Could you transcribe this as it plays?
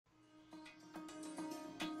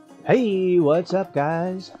Hey, what's up,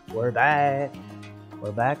 guys? We're back.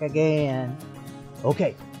 We're back again.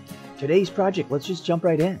 Okay, today's project, let's just jump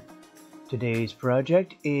right in. Today's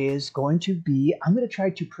project is going to be I'm going to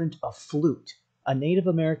try to print a flute, a Native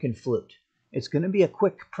American flute. It's going to be a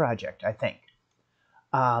quick project, I think.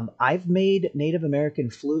 I've made Native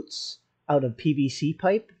American flutes out of PVC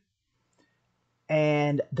pipe,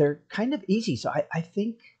 and they're kind of easy, so I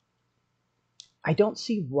think I don't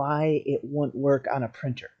see why it won't work on a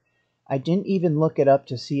printer. I didn't even look it up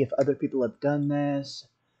to see if other people have done this,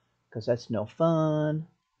 because that's no fun.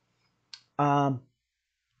 Um,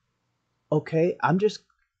 okay, I'm just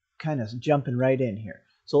kind of jumping right in here.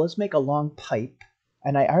 So let's make a long pipe.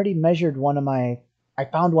 And I already measured I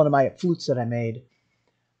found one of my flutes that I made.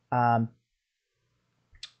 Um,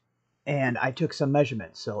 and I took some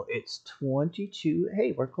measurements. So it's 22,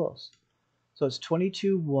 hey, we're close. So it's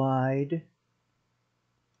 22 wide.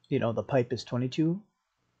 You know, the pipe is 22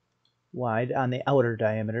 wide on the outer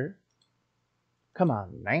diameter. Come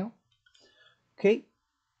on now. Okay.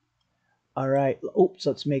 All right. Oops,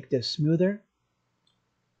 let's make this smoother.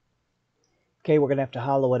 Okay, we're going to have to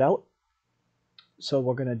hollow it out. So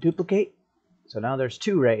we're going to duplicate. So now there's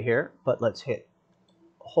two right here, but let's hit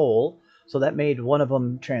hole. So that made one of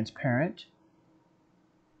them transparent.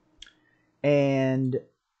 And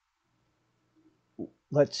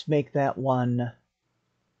let's make that one,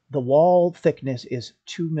 the wall thickness is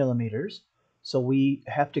 2 millimeters. So we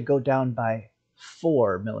have to go down by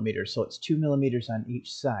 4 millimeters. So it's 2 millimeters on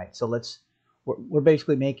each side. So we're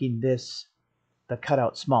basically making this, the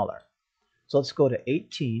cutout smaller. So let's go to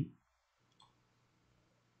 18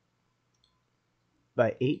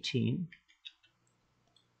 by 18.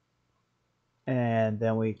 And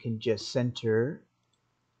then we can just center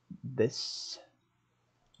this.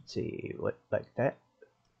 Let's see, what, like that.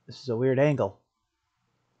 This is a weird angle.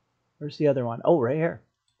 Where's the other one? Oh, right here.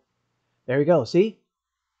 There we go. See?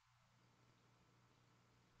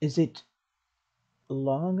 Is it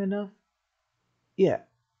long enough? Yeah.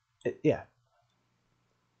 Yeah.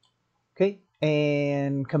 Okay.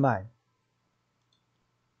 And combine.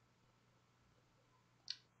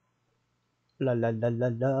 La la la la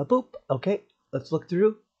la boop. Okay. Let's look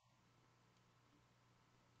through.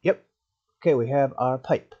 Yep. Okay, we have our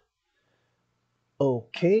pipe.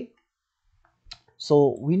 Okay.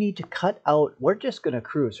 So we need to cut out. We're just going to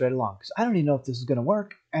cruise right along because I don't even know if this is going to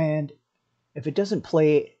work. And if it doesn't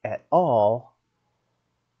play at all,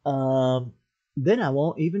 then I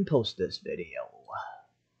won't even post this video.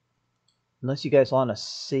 Unless you guys want to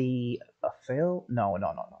see a fail. No.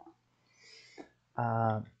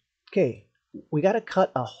 Okay, we got to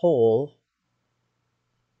cut a hole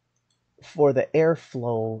for the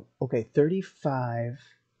airflow. Okay, 35.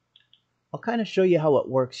 I'll kind of show you how it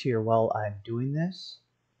works here while I'm doing this.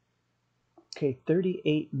 Okay,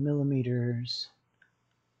 38 millimeters.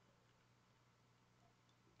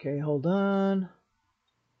 Okay, hold on.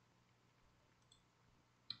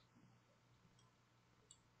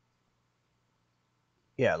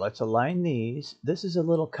 Yeah, let's align these. This is a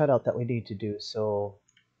little cutout that we need to do, so...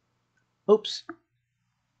 Oops.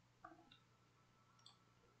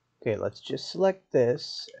 Okay, let's just select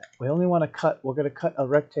this. We only want to cut, we're going to cut a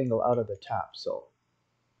rectangle out of the top, so...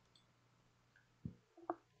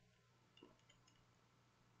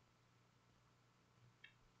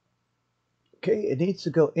 Okay, it needs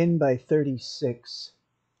to go in by 36.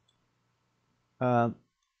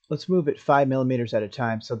 Let's move it 5 millimeters at a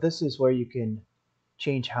time. So this is where you can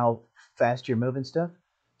change how fast you're moving stuff.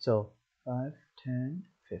 So 5, 10,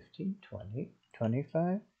 15, 20,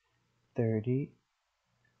 25, 30,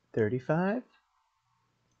 35,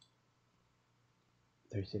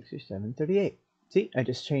 36, 37, 38. See, I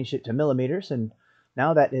just changed it to millimeters, and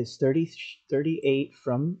now that is 38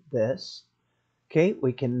 from this. Okay,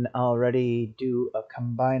 we can already do a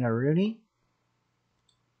combine a Rooney.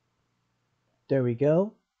 There we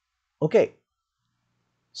go. Okay,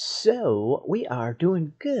 so we are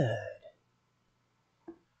doing good.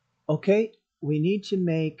 Okay, we need to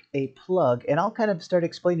make a plug, and I'll kind of start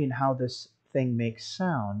explaining how this thing makes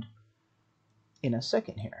sound in a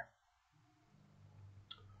second here.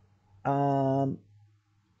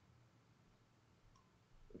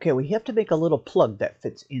 Okay, we have to make a little plug that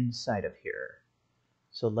fits inside of here.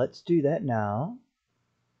 So let's do that now.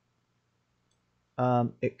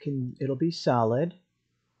 It'll be solid.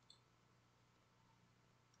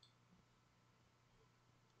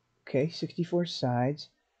 Okay, 64 sides,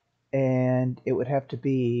 and it would have to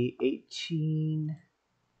be 18.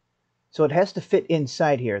 So it has to fit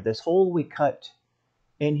inside here. This hole we cut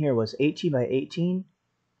in here was 18 by 18,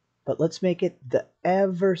 but let's make it the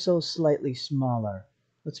ever so slightly smaller.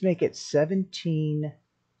 Let's make it 17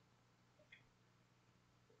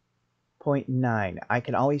 0.9. I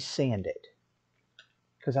can always sand it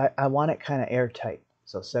because I want it kind of airtight.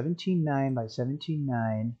 So 17.9 by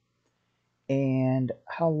 17.9. And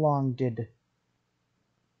how long did...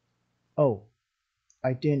 Oh,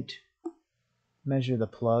 I didn't measure the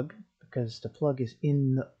plug because the plug is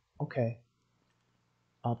in the... Okay.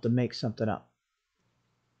 I'll have to make something up.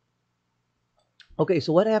 Okay,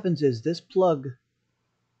 so what happens is this plug...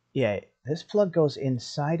 Yeah, this plug goes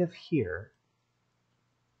inside of here.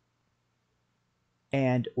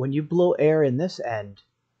 And when you blow air in this end,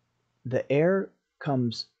 the air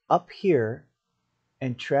comes up here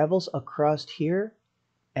and travels across here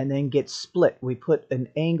and then gets split. We put an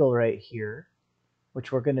angle right here,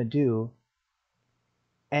 which we're going to do.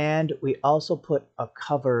 And we also put a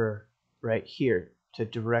cover right here to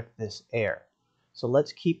direct this air. So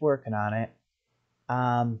let's keep working on it.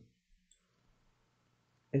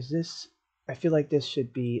 Is this... I feel like this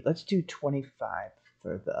should be... Let's do 25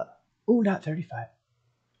 for the... Oh, not 35.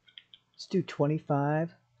 Let's do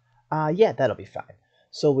 25. Yeah, that'll be fine.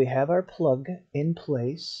 So we have our plug in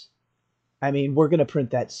place. I mean, we're going to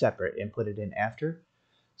print that separate and put it in after.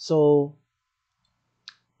 So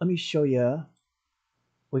let me show you.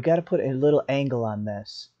 We got to put a little angle on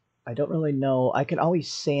this. I don't really know. I can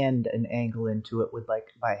always sand an angle into it with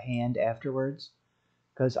by hand afterwards,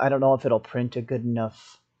 because I don't know if it'll print a good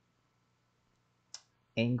enough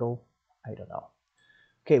angle. I don't know.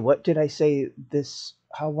 Okay, what did I say this...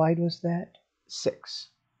 How wide was that? 6.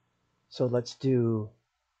 So let's do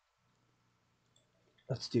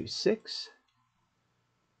 6.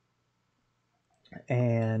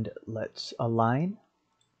 And let's align.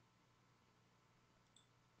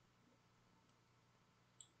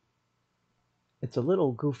 It's a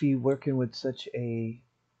little goofy working with such a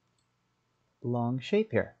long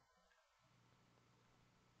shape here.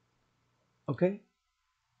 Okay.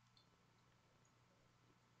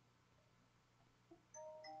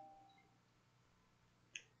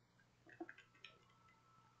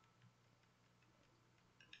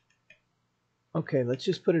 Okay, let's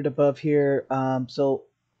just put it above here. So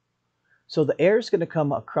the air is going to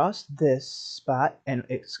come across this spot and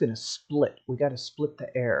it's going to split. We got to split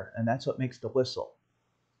the air, and that's what makes the whistle.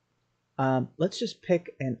 Let's just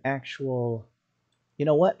pick an actual... You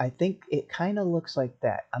know what? I think it kind of looks like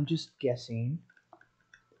that. I'm just guessing.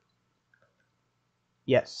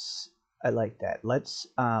 Yes, I like that. Let's...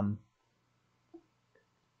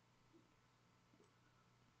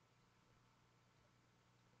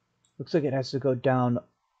 Looks like it has to go down.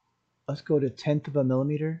 Let's go to 1/10 of a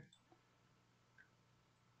millimeter.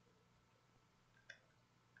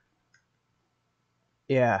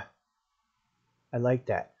 Yeah, I like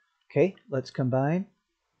that. Okay, let's combine.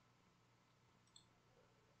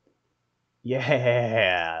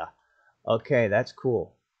 Yeah. Okay, that's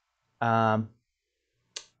cool.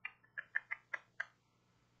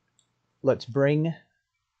 Let's bring...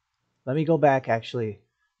 Let me go back, actually.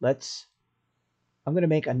 I'm going to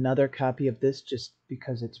make another copy of this just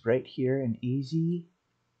because it's right here and easy.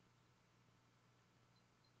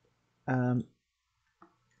 I'll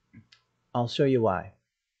show you why.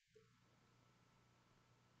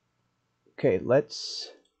 Okay,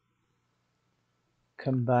 let's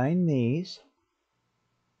combine these.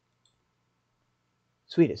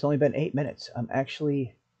 Sweet, it's only been 8 minutes.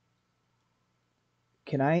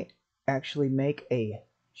 Can I actually make a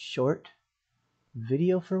short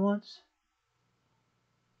video for once?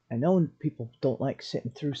 I know people don't like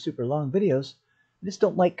sitting through super long videos. I just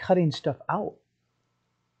don't like cutting stuff out.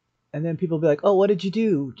 And then people be like, oh, what did you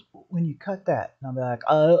do when you cut that? And I'll be like,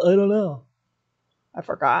 I don't know. I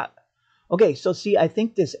forgot. Okay, so see, I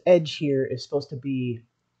think this edge here is supposed to be...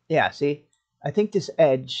 Yeah, see? I think this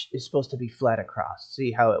edge is supposed to be flat across.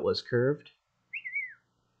 See how it was curved?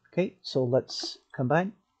 Okay, so let's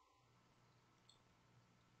combine.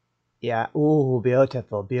 Yeah, ooh,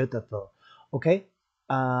 beautiful, beautiful. Okay,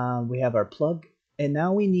 we have our plug, and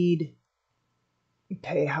now we need...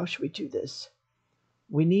 Okay, how should we do this?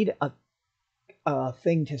 We need a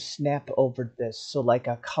thing to snap over this, so like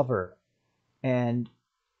a cover. And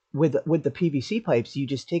with the PVC pipes, you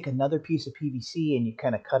just take another piece of PVC and you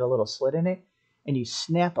kind of cut a little slit in it, and you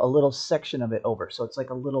snap a little section of it over, so it's like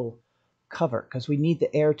a little cover, because we need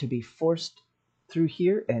the air to be forced through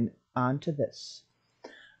here and onto this.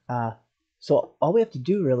 So all we have to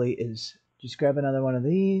do really is just grab another one of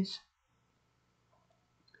these.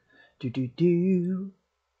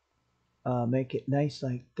 Make it nice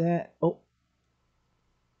like that. Oh,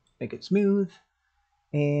 make it smooth.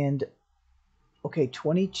 And okay,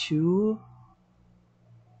 22.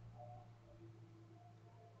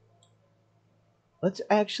 Let's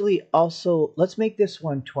actually also, let's make this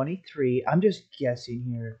one 23. I'm just guessing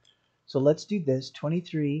here. So let's do this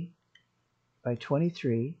 23 by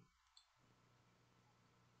 23.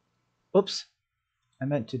 Oops, I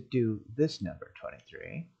meant to do this number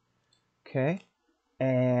 23. Okay,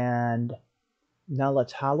 and now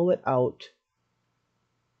let's hollow it out.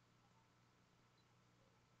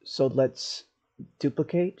 So let's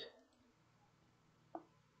duplicate,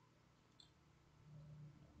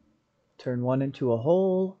 turn one into a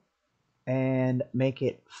hole, and make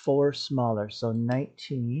it 4 smaller. So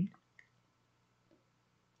 19,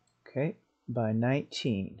 okay, by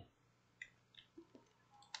 19.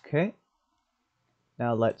 Okay,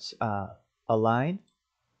 now let's align.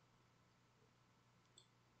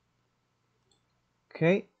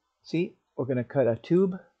 Okay, see, we're going to cut a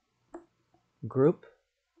tube, group.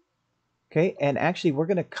 Okay, and actually we're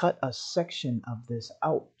going to cut a section of this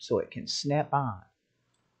out so it can snap on.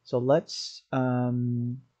 So let's,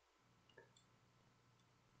 I'll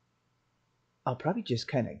probably just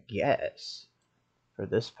kind of guess for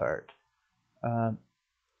this part.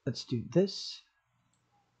 Let's do this.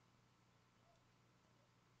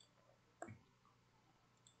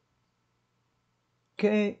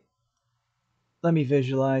 Okay, let me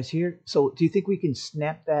visualize here. So do you think we can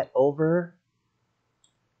snap that over?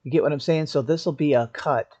 You get what I'm saying? So this will be a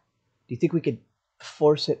cut. Do you think we could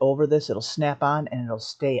force it over this? It'll snap on and it'll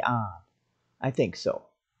stay on. I think so.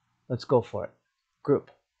 Let's go for it. Group.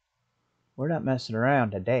 We're not messing around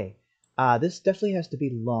today. This definitely has to be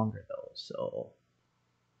longer though. So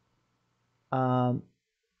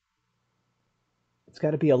it's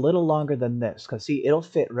got to be a little longer than this. Because see, it'll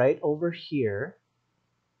fit right over here.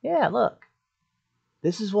 Yeah, look.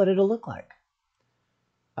 This is what it'll look like.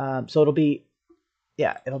 So it'll be,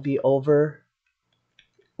 yeah, it'll be over.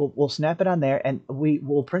 We'll snap it on there, and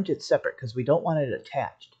we'll print it separate because we don't want it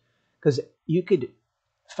attached. Because you could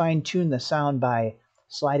fine-tune the sound by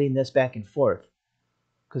sliding this back and forth,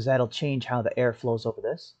 because that'll change how the air flows over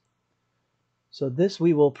this. So this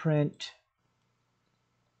we will print.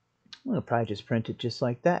 We'll probably just print it just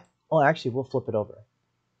like that. Oh, actually, we'll flip it over.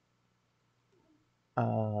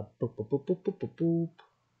 Boop, boop, boop, boop, boop, boop, boop.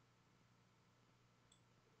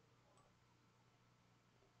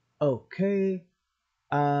 Okay.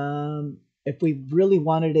 If we really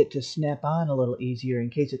wanted it to snap on a little easier in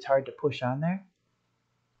case it's hard to push on there,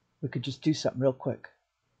 we could just do something real quick.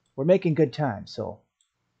 We're making good time, so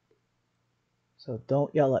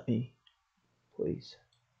don't yell at me, please.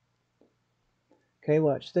 Okay,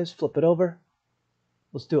 watch this. Flip it over.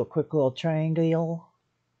 Let's do a quick little triangle.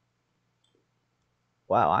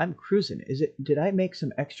 Wow, I'm cruising. Did I make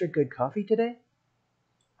some extra good coffee today?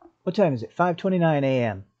 What time is it? 5:29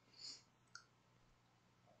 a.m.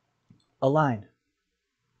 Align.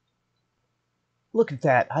 Look at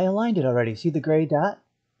that. I aligned it already. See the gray dot?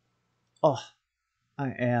 Oh, I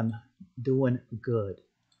am doing good.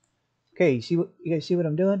 Okay, you guys see what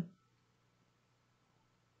I'm doing?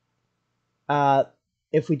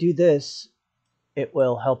 If we do this, it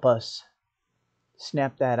will help us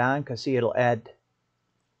snap that on, because see, it'll add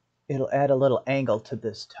a little angle to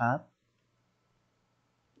this top.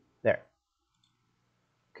 There.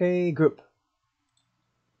 Okay, group.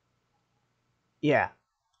 Yeah,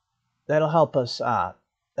 that'll help us.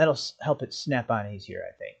 That'll help it snap on easier,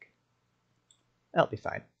 I think. That'll be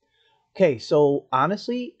fine. Okay, so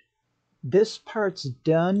honestly, this part's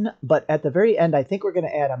done, but at the very end, I think we're going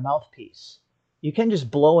to add a mouthpiece. You can just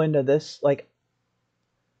blow into this, like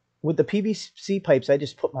with the PVC pipes, I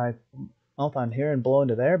just put my mouth on here and blow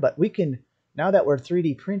into there, but we can, now that we're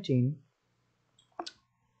 3D printing,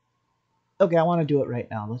 okay, I want to do it right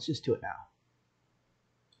now. Let's just do it now.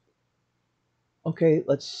 Okay,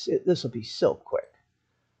 this will be so quick.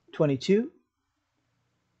 22.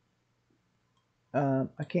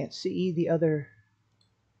 I can't see the other.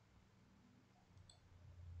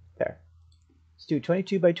 There. Let's do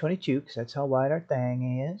 22 by 22 because that's how wide our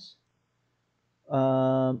thing is.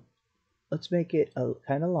 Let's make it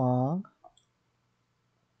kind of long.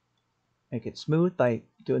 Make it smooth by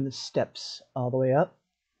doing the steps all the way up.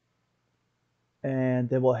 And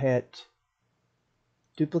then we'll hit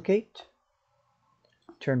duplicate.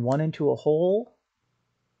 Turn one into a hole.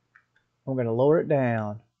 I'm going to lower it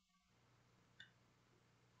down.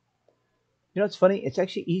 You know what's funny? It's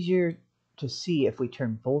actually easier to see if we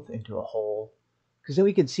turn both into a hole, because then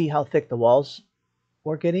we can see how thick the walls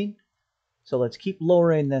we're getting. So let's keep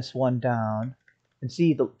lowering this one down, and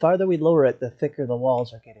see, the farther we lower it, the thicker the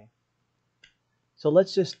walls are getting. So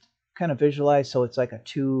let's just kind of visualize so it's like a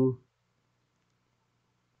 2.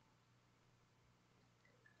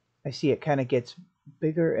 I see it kind of gets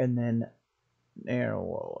bigger and then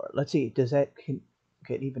narrower. Let's see, does that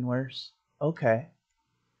get even worse? Okay.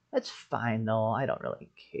 That's fine though. I don't really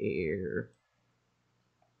care.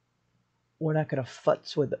 We're not gonna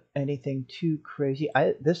futz with anything too crazy.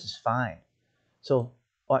 This is fine. So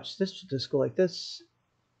watch this. Just go like this.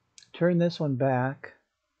 Turn this one back,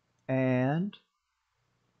 and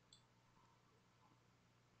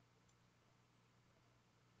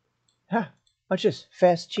watch this.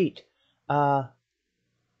 Fast cheat.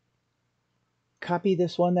 Copy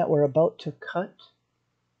this one that we're about to cut.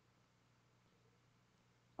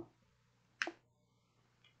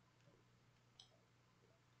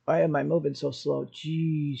 Why am I moving so slow?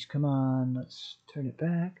 Jeez, come on. Let's turn it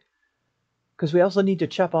back. Because we also need to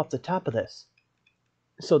chop off the top of this.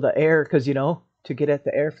 So the air, because, you know, to get at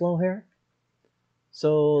the airflow here.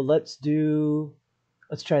 So let's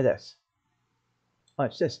try this.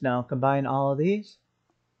 Watch this now. Combine all of these.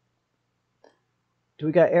 Do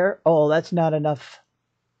we got air? Oh, that's not enough.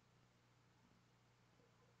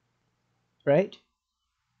 Right?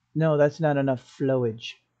 No, that's not enough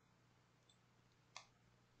flowage.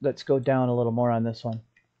 Let's go down a little more on this one.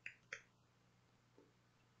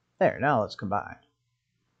 There, now let's combine.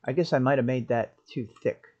 I guess I might have made that too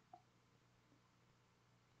thick.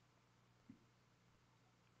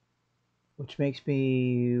 Which makes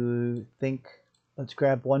me think, let's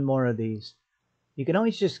grab one more of these. You can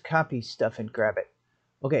always just copy stuff and grab it.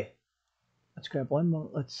 Okay, let's grab one more.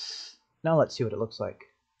 Now let's see what it looks like.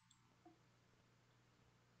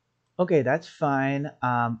 Okay, that's fine.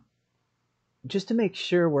 Just to make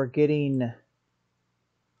sure we're getting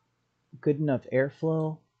good enough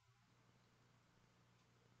airflow.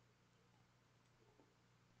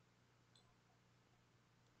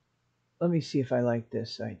 Let me see if I like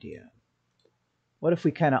this idea. What if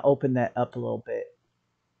we kind of open that up a little bit?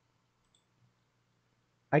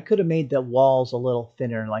 I could have made the walls a little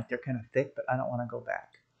thinner, like they're kind of thick, but I don't want to go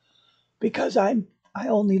back because I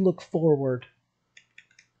only look forward.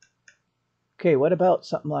 Okay, what about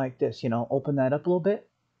something like this? You know, open that up a little bit.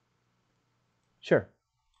 Sure.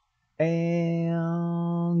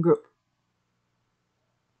 And group.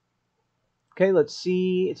 Okay, let's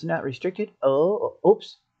see. It's not restricted. Oh,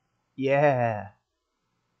 oops. Yeah.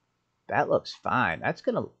 That looks fine. That's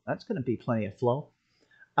gonna be plenty of flow.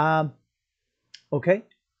 Okay.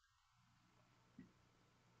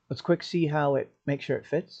 Let's quick see how it make sure it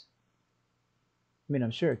fits. I mean,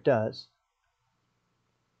 I'm sure it does.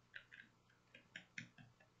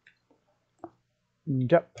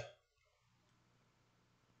 Yep.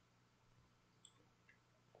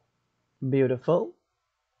 Beautiful.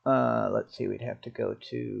 Let's see. We'd have to go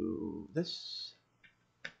to this.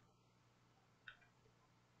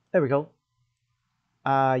 There we go.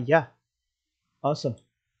 Yeah. Awesome.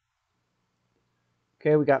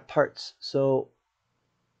 Okay, we got parts. So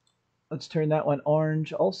let's turn that one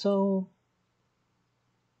orange also.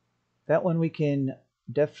 That one we can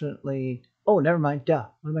definitely... Oh, never mind. Duh.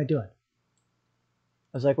 What am I doing?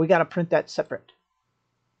 I was like, we got to print that separate.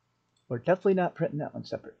 We're definitely not printing that one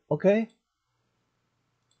separate. Okay.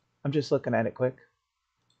 I'm just looking at it quick.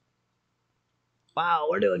 Wow,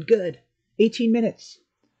 we're doing good. 18 minutes.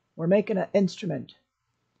 We're making an instrument.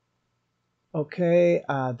 Okay,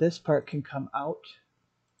 this part can come out.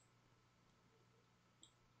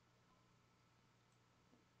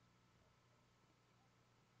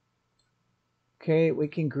 Okay, we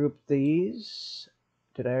can group these.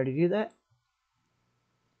 Did I already do that?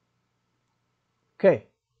 Okay.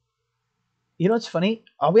 You know what's funny?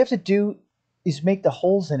 All we have to do is make the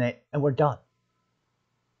holes in it and we're done.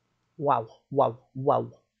 Wow, wow,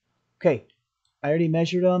 wow. Okay, I already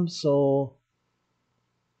measured them, so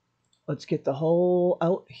let's get the hole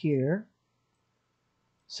out here.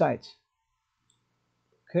 Sides.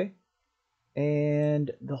 Okay.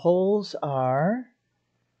 And the holes are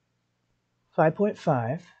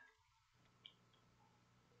 5.5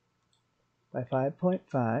 by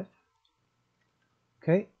 5.5.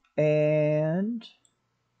 Okay. And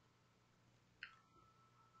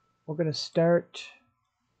we're going to start.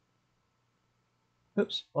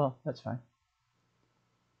 Oops. Well, that's fine.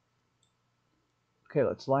 Okay,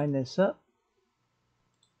 let's line this up.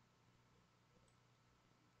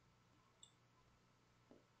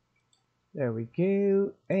 There we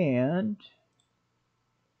go. And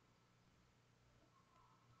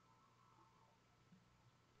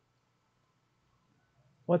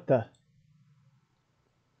what the?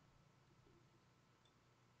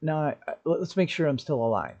 Now, let's make sure I'm still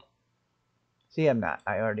aligned. See, I'm not.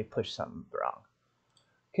 I already pushed something wrong.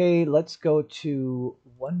 Okay, let's go to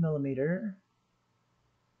 1 millimeter.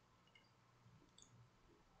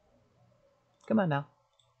 Come on now.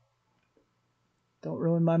 Don't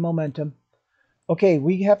ruin my momentum. Okay,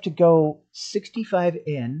 we have to go 65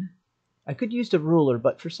 in. I could use the ruler,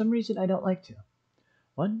 but for some reason I don't like to.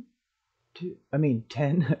 1, 2,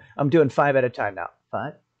 10. I'm doing 5 at a time now.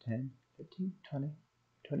 5, 10, 15, 20,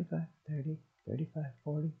 25, 30, 35,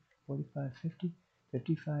 40, 45, 50,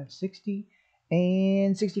 55, 60,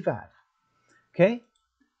 and 65. Okay,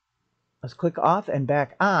 let's click off and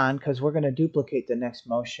back on because we're going to duplicate the next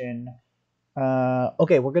motion.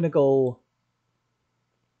 Okay, we're going to go.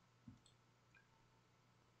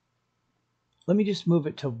 Let me just move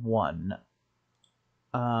it to 1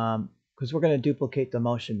 because we're going to duplicate the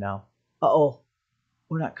motion now. Uh-oh,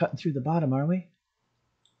 we're not cutting through the bottom, are we?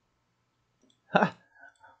 Ha!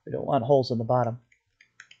 We don't want holes in the bottom.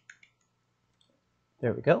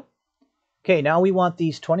 There we go. Okay, now we want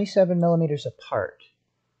these 27 millimeters apart.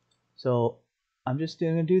 So I'm just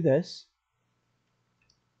going to do this.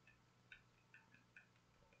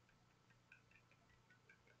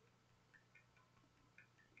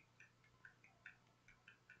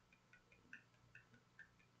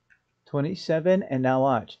 $27, and now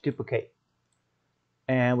watch, duplicate.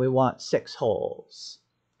 And we want 6 holes.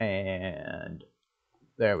 And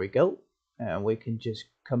there we go. And we can just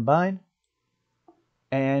combine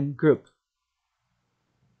and group.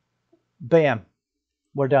 Bam,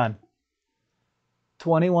 we're done.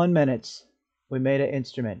 21 minutes. We made an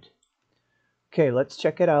instrument. Okay, let's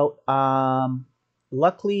check it out.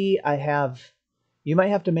 Luckily, you might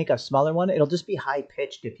have to make a smaller one. It'll just be high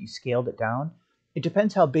pitched if you scaled it down. It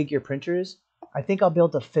depends how big your printer is. I think I'll be able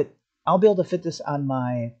to fit this on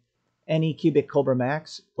my Anycubic Cobra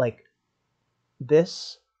Max like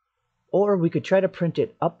this, or we could try to print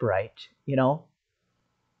it upright, you know.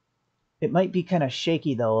 It might be kind of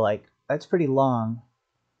shaky though, like that's pretty long.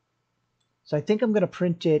 So I think I'm going to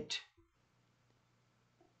print it.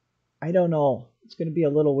 I don't know. It's going to be a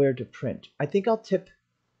little weird to print. I think I'll tip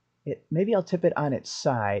it. Maybe I'll tip it on its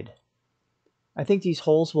side. I think these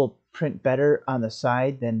holes will print better on the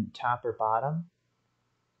side than top or bottom.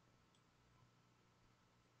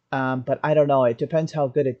 But I don't know. It depends how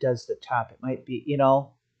good it does the top. It might be, you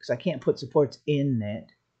know, because I can't put supports in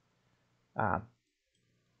it.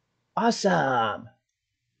 Awesome.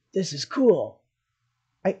 This is cool.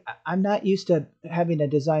 I'm not used to having a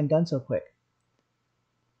design done so quick.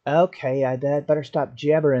 Okay, I better stop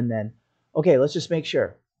jabbering then. Okay, let's just make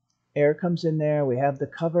sure. Air comes in there. We have the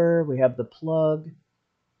cover. We have the plug.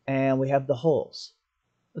 And we have the holes.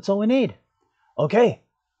 That's all we need. Okay,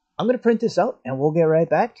 I'm going to print this out and we'll get right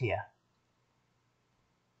back to you.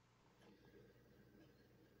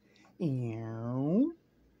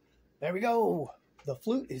 There we go. The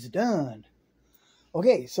flute is done.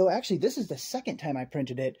 Okay, so actually this is the second time I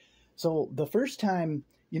printed it. So the first time,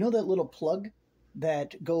 you know that little plug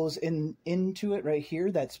that goes into it right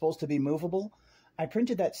here that's supposed to be movable? I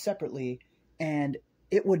printed that separately and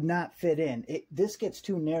it would not fit in. This gets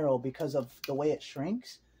too narrow because of the way it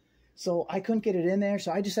shrinks. So I couldn't get it in there,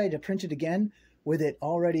 so I decided to print it again with it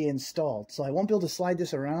already installed. So I won't be able to slide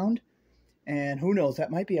this around, and who knows,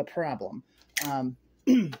 that might be a problem. I'll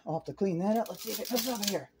have to clean that up. Let's see if it comes over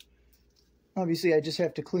here. Obviously, I just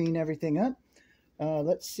have to clean everything up.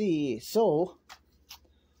 Let's see. So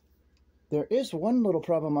there is one little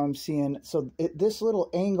problem I'm seeing. So this little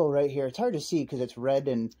angle right here, it's hard to see because it's red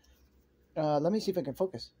and... let me see if I can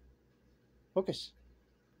focus. Focus.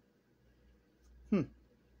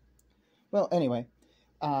 Well, anyway,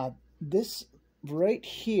 this right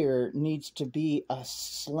here needs to be a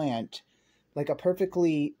slant, like a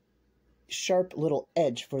perfectly sharp little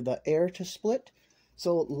edge for the air to split.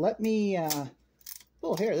 So let me,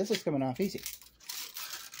 oh, here, this is coming off easy.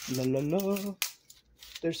 La, la, la.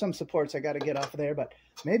 There's some supports I got to get off of there, but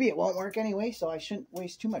maybe it won't work anyway, so I shouldn't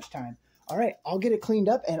waste too much time. All right, I'll get it cleaned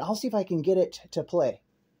up, and I'll see if I can get it to play.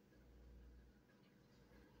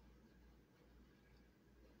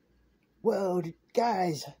 Whoa,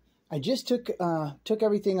 guys, I just took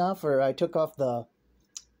everything off, or I took off the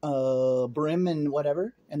brim and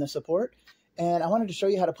whatever, and the support, and I wanted to show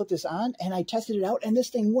you how to put this on, and I tested it out, and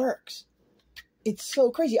this thing works. It's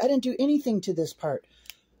so crazy. I didn't do anything to this part.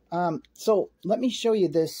 So let me show you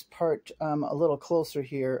this part a little closer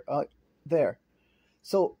here. There.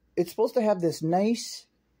 So it's supposed to have this nice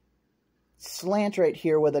slant right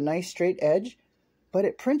here with a nice straight edge, but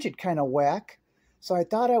it printed kind of whack. So I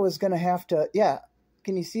thought I was going to have to, yeah,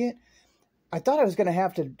 can you see it? I thought I was going to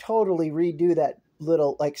have to totally redo that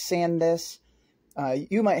little, like sand this.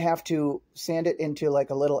 You might have to sand it into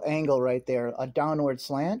like a little angle right there, a downward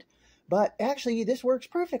slant. But actually, this works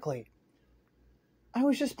perfectly. I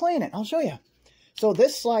was just playing it. I'll show you. So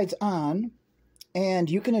this slides on, and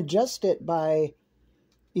you can adjust it by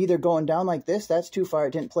either going down like this. That's too far.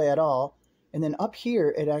 It didn't play at all. And then up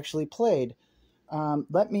here, it actually played.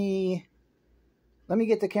 Let me let me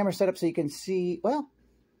get the camera set up so you can see. Well,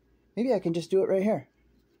 maybe I can just do it right here.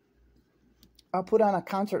 I'll put on a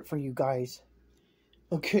concert for you guys.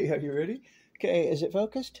 Okay, are you ready? Okay, is it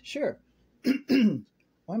focused? Sure.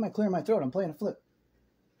 Why am I clearing my throat? I'm playing a flute.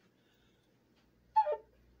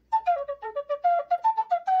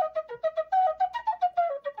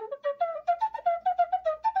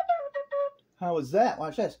 How was that?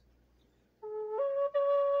 Watch this.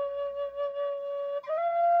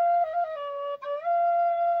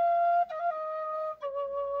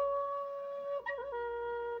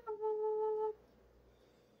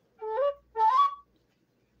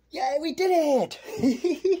 Yay, we did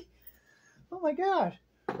it! Oh my gosh.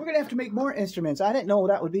 We're going to have to make more instruments. I didn't know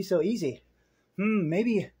that would be so easy.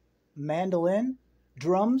 Maybe mandolin,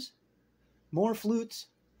 drums, more flutes.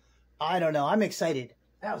 I don't know. I'm excited.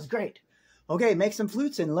 That was great. Okay, make some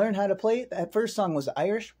flutes and learn how to play. That first song was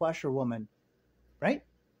Irish Washerwoman, right?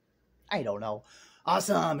 I don't know.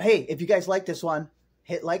 Awesome. Hey, if you guys like this one,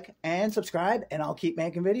 hit like and subscribe, and I'll keep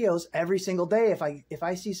making videos every single day. If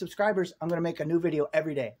I see subscribers, I'm going to make a new video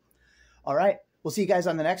every day. All right. We'll see you guys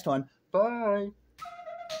on the next one. Bye.